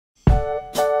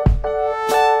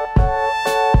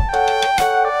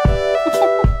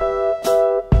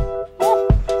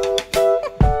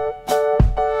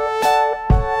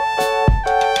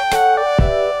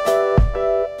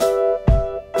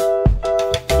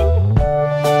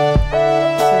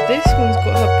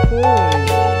ignoring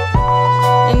me.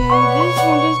 And this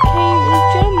one just came and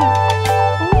jumped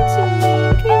onto me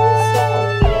and came and sat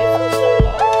on me. I feel so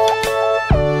loved.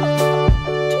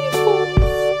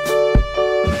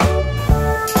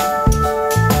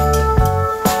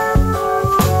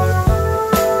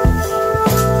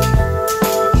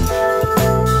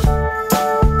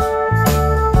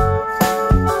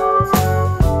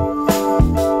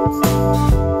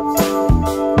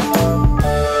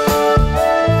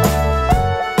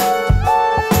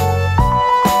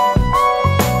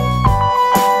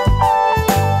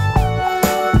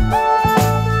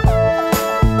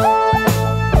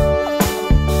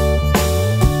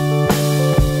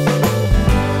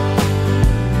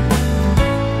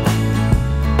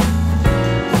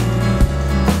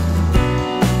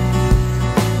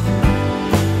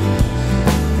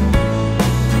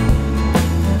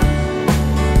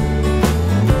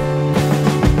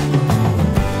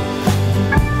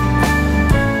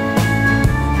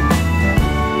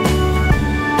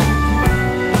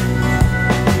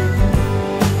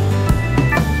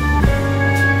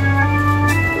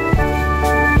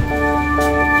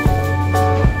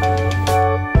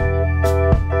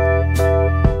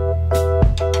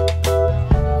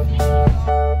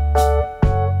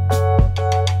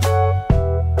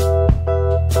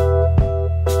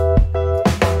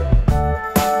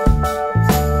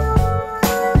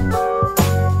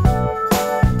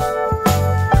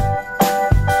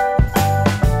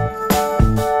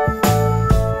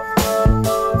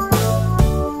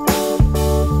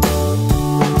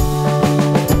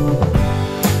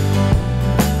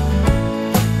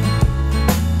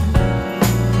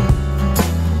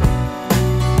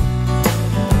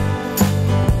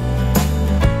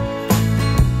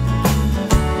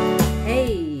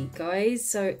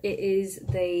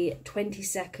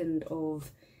 22nd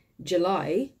of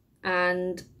July,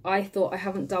 and I thought I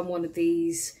haven't done one of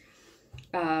these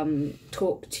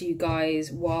talk to you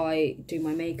guys while I do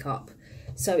my makeup.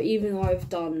 So even though I've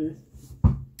done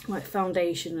like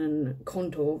foundation and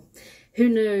contour, who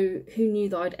knew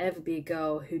that I'd ever be a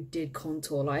girl who did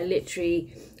contour? Like, I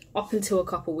literally, up until a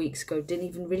couple weeks ago, didn't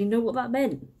even really know what that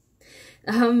meant.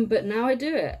 But now I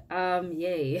do it.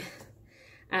 Yay.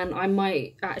 And I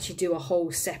might actually do a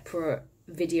whole separate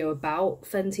video about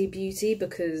Fenty Beauty,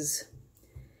 because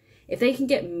if they can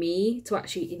get me to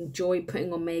actually enjoy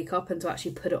putting on makeup and to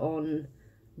actually put it on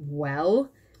well,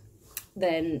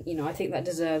 then, you know, I think that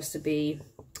deserves to be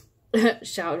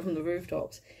shouted from the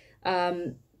rooftops.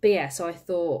 But yeah, so I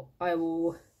thought I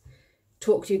will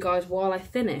talk to you guys while I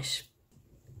finish.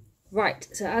 Right,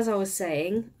 so as I was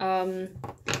saying,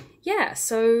 yeah,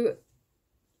 so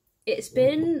it's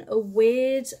been a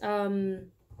weird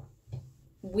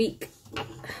week,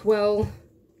 well,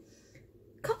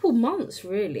 couple months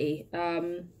really,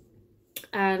 but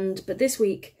this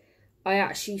week I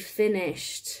actually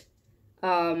finished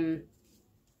a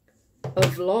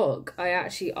vlog. I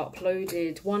actually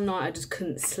uploaded one night. I just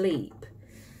couldn't sleep,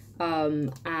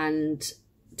 and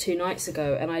 2 nights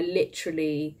ago, and I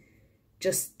literally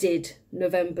just did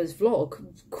November's vlog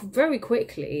very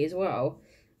quickly as well,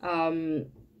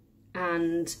 and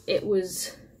it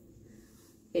was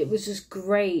just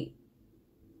great.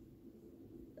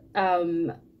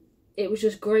 It was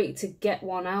just great to get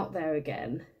one out there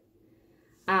again,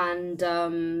 and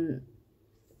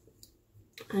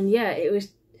yeah, it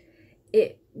was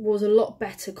a lot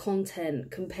better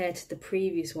content compared to the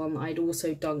previous one that I'd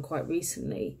also done quite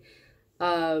recently,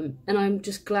 and I'm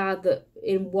just glad that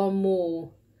in one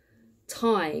more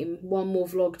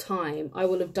vlog time, I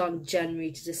will have done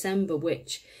January to December,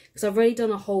 which, because I've already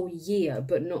done a whole year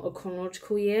but not a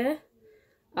chronological year.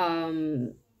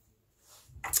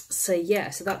 So yeah,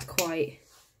 so that's quite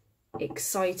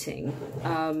exciting.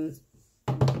 But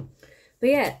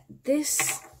yeah,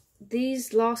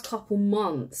 these last couple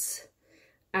months,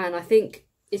 and I think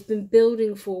it's been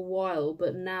building for a while,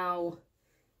 but now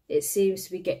it seems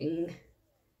to be getting,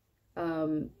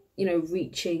 you know,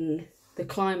 reaching the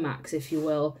climax, if you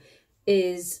will,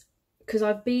 is because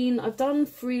I've done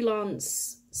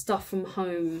freelance stuff from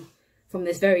home, from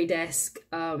this very desk.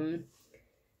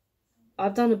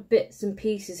 I've done a bits and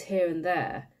pieces here and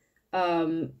there,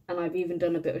 and I've even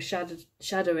done a bit of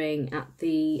shadowing at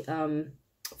the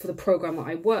for the program that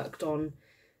I worked on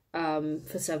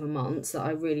for 7 months that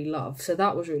I really love. So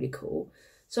that was really cool.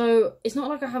 So it's not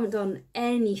like I haven't done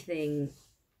anything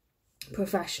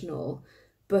professional,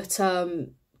 but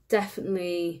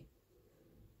definitely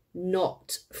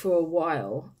not for a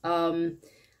while.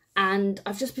 And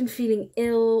I've just been feeling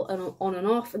ill and on and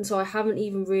off, and so I haven't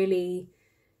even really,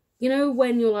 you know,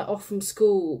 when you're like off from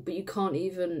school but you can't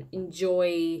even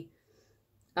enjoy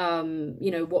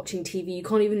you know, watching TV. You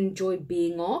can't even enjoy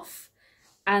being off.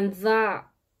 And that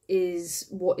is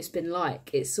what it's been like.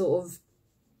 It's sort of,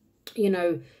 you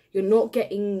know, you're not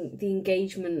getting the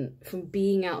engagement from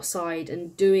being outside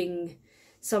and doing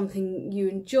something you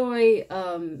enjoy,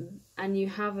 and you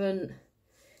haven't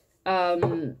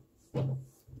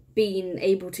been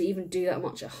able to even do that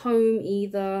much at home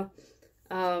either.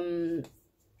 So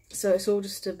it's all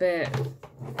just a bit,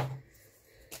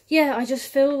 yeah, I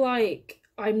just feel like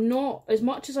I'm not, as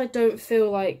much as I don't feel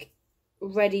like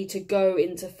ready to go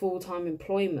into full-time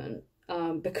employment,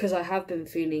 because I have been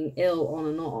feeling ill on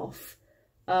and off,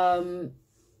 I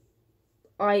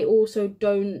also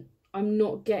I'm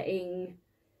not getting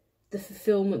the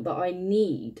fulfillment that I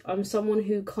need. I'm someone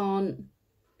who can't,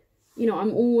 you know,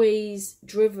 I'm always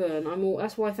driven.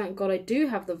 That's why, thank God, I do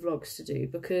have the vlogs to do,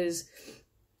 because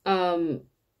I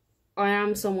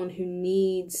am someone who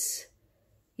needs,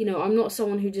 you know, I'm not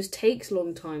someone who just takes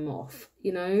long time off,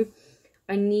 you know.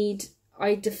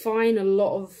 I define a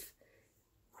lot of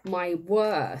my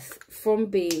worth from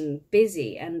being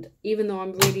busy, and even though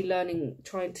I'm really learning to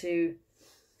try and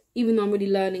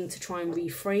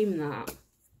reframe that,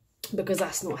 because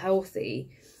that's not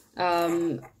healthy,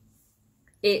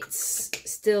 it's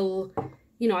still,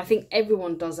 you know, I think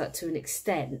everyone does that to an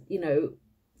extent, you know,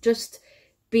 just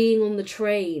being on the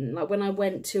train, like when I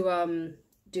went to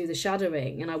do the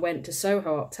shadowing and I went to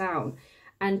Soho uptown,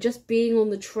 and just being on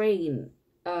the train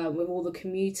with all the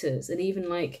commuters, and even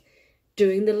like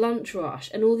doing the lunch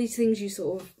rush and all these things you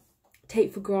sort of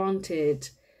take for granted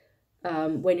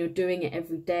when you're doing it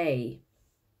every day.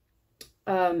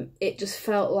 It just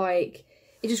felt like,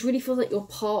 it just really feels like you're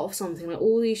part of something, like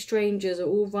all these strangers are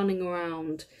all running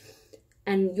around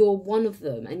and you're one of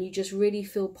them, and you just really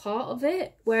feel part of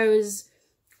it. Whereas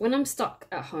when I'm stuck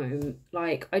at home,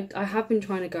 like I have been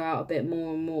trying to go out a bit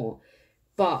more and more,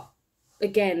 but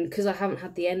again, because I haven't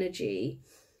had the energy,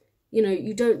 you know,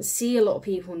 you don't see a lot of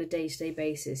people on a day-to-day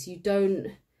basis. You don't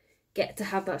get to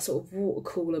have that sort of water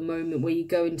cooler moment where you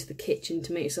go into the kitchen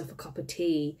to make yourself a cup of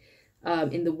tea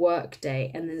in the work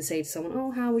day, and then say to someone,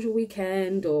 oh, how was your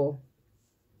weekend? Or,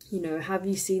 you know, have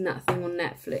you seen that thing on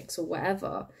Netflix or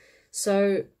whatever?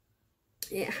 So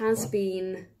it has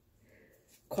been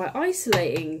quite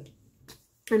isolating.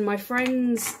 And my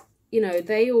friends, you know,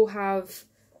 they all have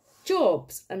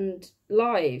jobs and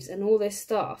lives and all this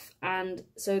stuff, and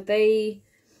so they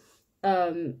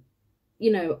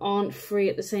you know, aren't free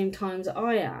at the same times that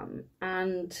I am.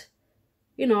 And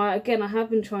you know, I have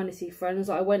been trying to see friends.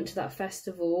 I went to that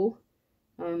festival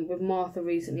with Martha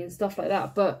recently and stuff like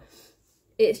that, but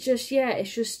it's just, yeah,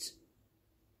 it's just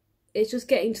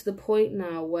getting to the point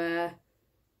now where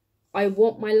I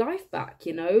want my life back,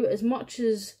 you know. As much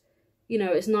as, you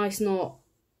know, it's nice not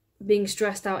being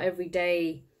stressed out every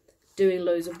day doing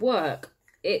loads of work,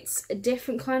 it's a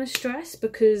different kind of stress,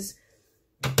 because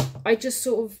I just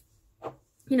sort of,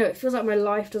 you know, it feels like my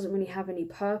life doesn't really have any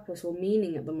purpose or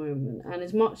meaning at the moment. And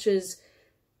as much as,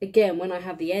 again, when I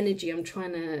have the energy, I'm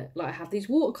trying to, like, have these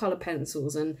watercolour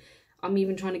pencils, and I'm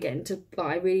even trying to get into, like,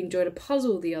 I really enjoyed a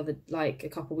puzzle a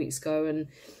couple of weeks ago, and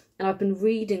I've been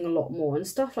reading a lot more and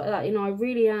stuff like that. You know, I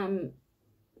really am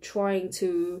trying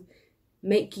to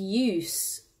make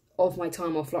use of my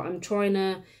time off. Like, I'm trying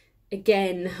to,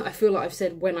 again, I feel like I've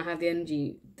said when I have the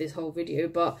energy this whole video,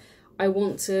 but I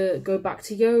want to go back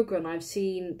to yoga, and I've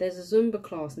seen there's a Zumba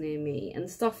class near me and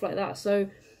stuff like that. So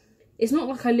it's not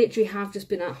like I literally have just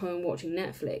been at home watching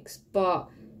Netflix, but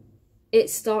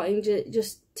it's starting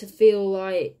to feel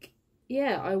like,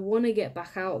 yeah, I want to get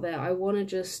back out there. I want to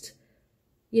just,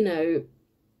 you know,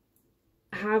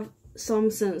 have some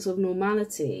sense of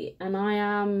normality. And I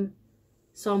am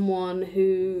someone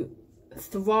who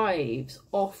thrives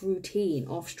off routine,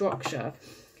 off structure.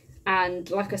 And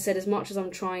like I said, as much as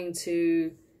I'm trying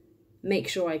to make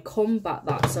sure I combat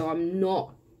that, so I'm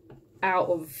not out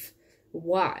of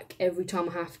whack every time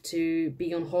I have to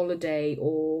be on holiday,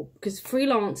 or because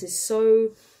freelance is so,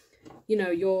 you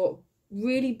know, you're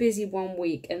really busy one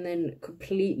week and then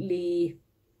completely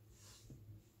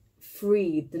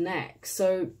free the next.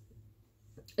 So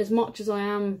as much as I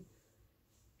am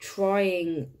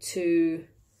trying to,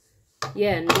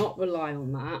 yeah, not rely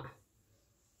on that,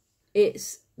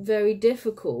 it's very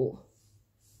difficult.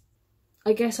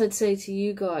 I guess I'd say to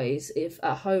you guys, if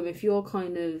at home, if you're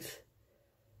kind of,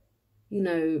 you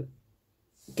know,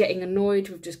 getting annoyed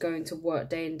with just going to work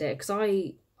day and day, because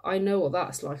I know what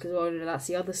that's like as well. I know that's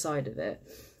the other side of it.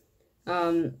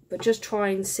 But just try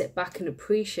and sit back and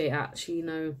appreciate, actually,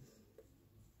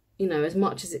 you know, as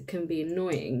much as it can be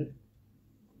annoying,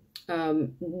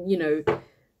 you know,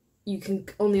 you can,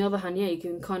 on the other hand, yeah, you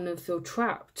can kind of feel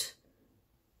trapped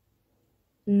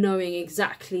knowing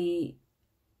exactly,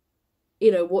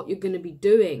 you know, what you're going to be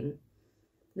doing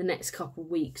the next couple of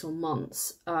weeks or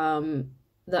months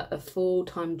that a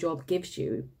full-time job gives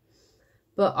you.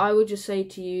 But I would just say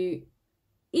to you,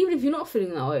 even if you're not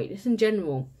feeling that way, just in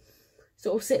general,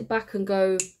 sort of sit back and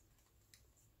go,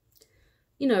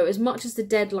 you know, as much as the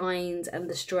deadlines and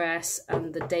the stress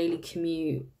and the daily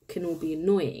commute can all be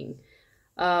annoying,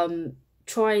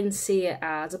 try and see it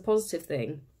as a positive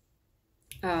thing.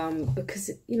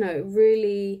 Because, you know, it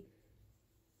really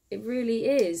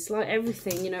is, like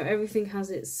everything, you know, everything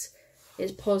has its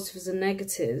positives and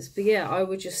negatives. But yeah, I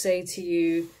would just say to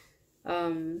you,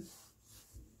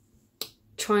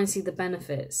 try and see the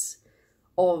benefits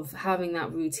of having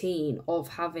that routine, of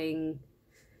having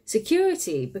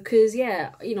security. Because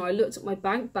yeah, you know, I looked at my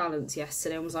bank balance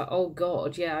yesterday and was like, oh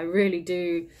God, yeah, I really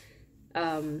do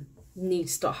need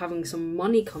to start having some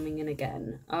money coming in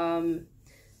again.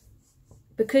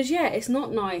 Because yeah, it's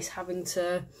not nice having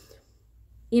to,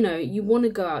 you know, you want to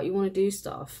go out, you want to do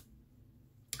stuff,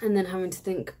 and then having to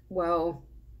think, well,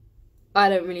 I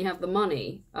don't really have the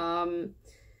money.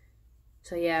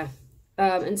 So yeah.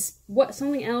 And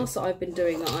something else that I've been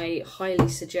doing that I highly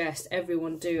suggest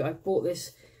everyone do, I bought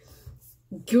this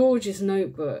gorgeous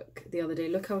notebook the other day.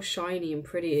 Look how shiny and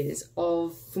pretty it is,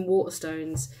 from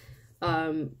Waterstones,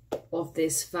 of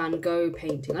this Van Gogh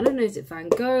painting. I don't know, is it Van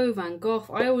Gogh, Van Gogh?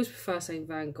 I always prefer saying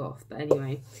Van Gogh, but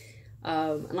anyway.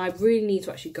 And I really need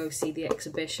to actually go see the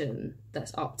exhibition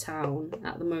that's uptown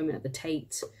at the moment at the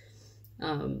Tate.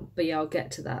 But yeah, I'll get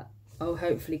to that. I'll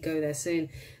hopefully go there soon.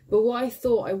 But what I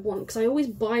thought I want, because I always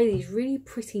buy these really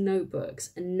pretty notebooks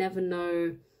and never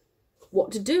know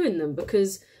what to do in them,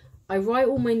 because I write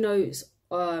all my notes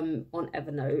on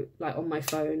Evernote, like on my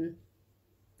phone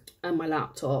and my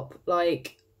laptop,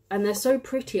 like, and they're so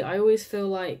pretty. I always feel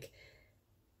like,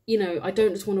 you know, I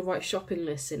don't just want to write shopping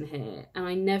lists in here, and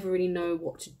I never really know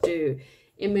what to do.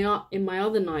 In my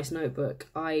other nice notebook,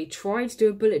 I tried to do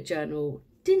a bullet journal,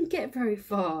 didn't get very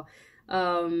far.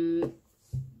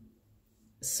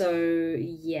 So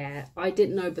yeah, I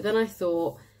didn't know. But then I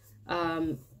thought,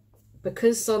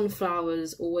 because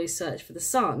sunflowers always search for the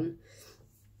sun,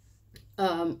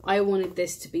 I wanted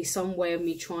this to be some way of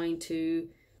me trying to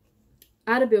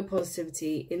add a bit of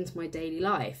positivity into my daily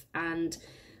life. And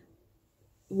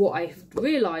what I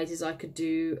realised is I could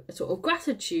do a sort of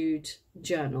gratitude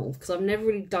journal, because I've never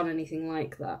really done anything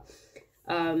like that.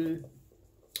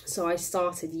 So I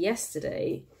started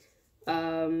yesterday,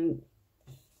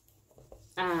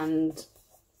 and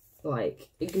like,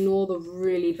 ignore the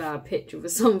really bad picture of a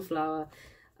sunflower.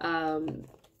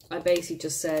 I basically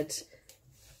just said,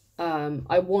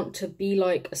 I want to be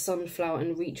like a sunflower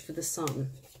and reach for the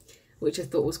sun, which I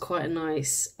thought was quite a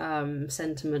nice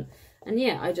sentiment. And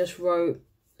yeah, I just wrote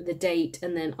the date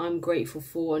and then I'm grateful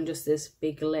for, and just this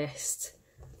big list.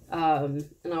 And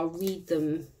I'll read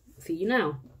them for you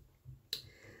now.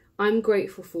 I'm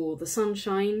grateful for the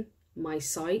sunshine, my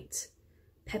sight,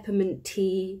 peppermint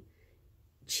tea,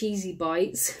 cheesy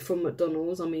bites from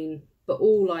McDonald's, I mean, but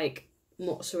all like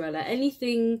mozzarella,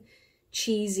 anything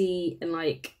cheesy and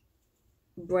like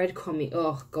breadcrumby.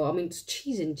 Oh God, I mean, just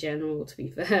cheese in general, to be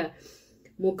fair.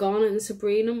 Morgana and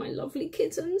Sabrina, my lovely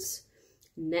kittens.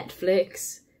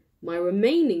 Netflix, my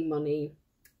remaining money,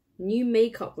 new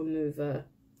makeup remover,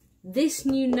 this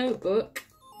new notebook,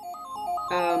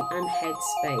 and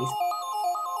Headspace.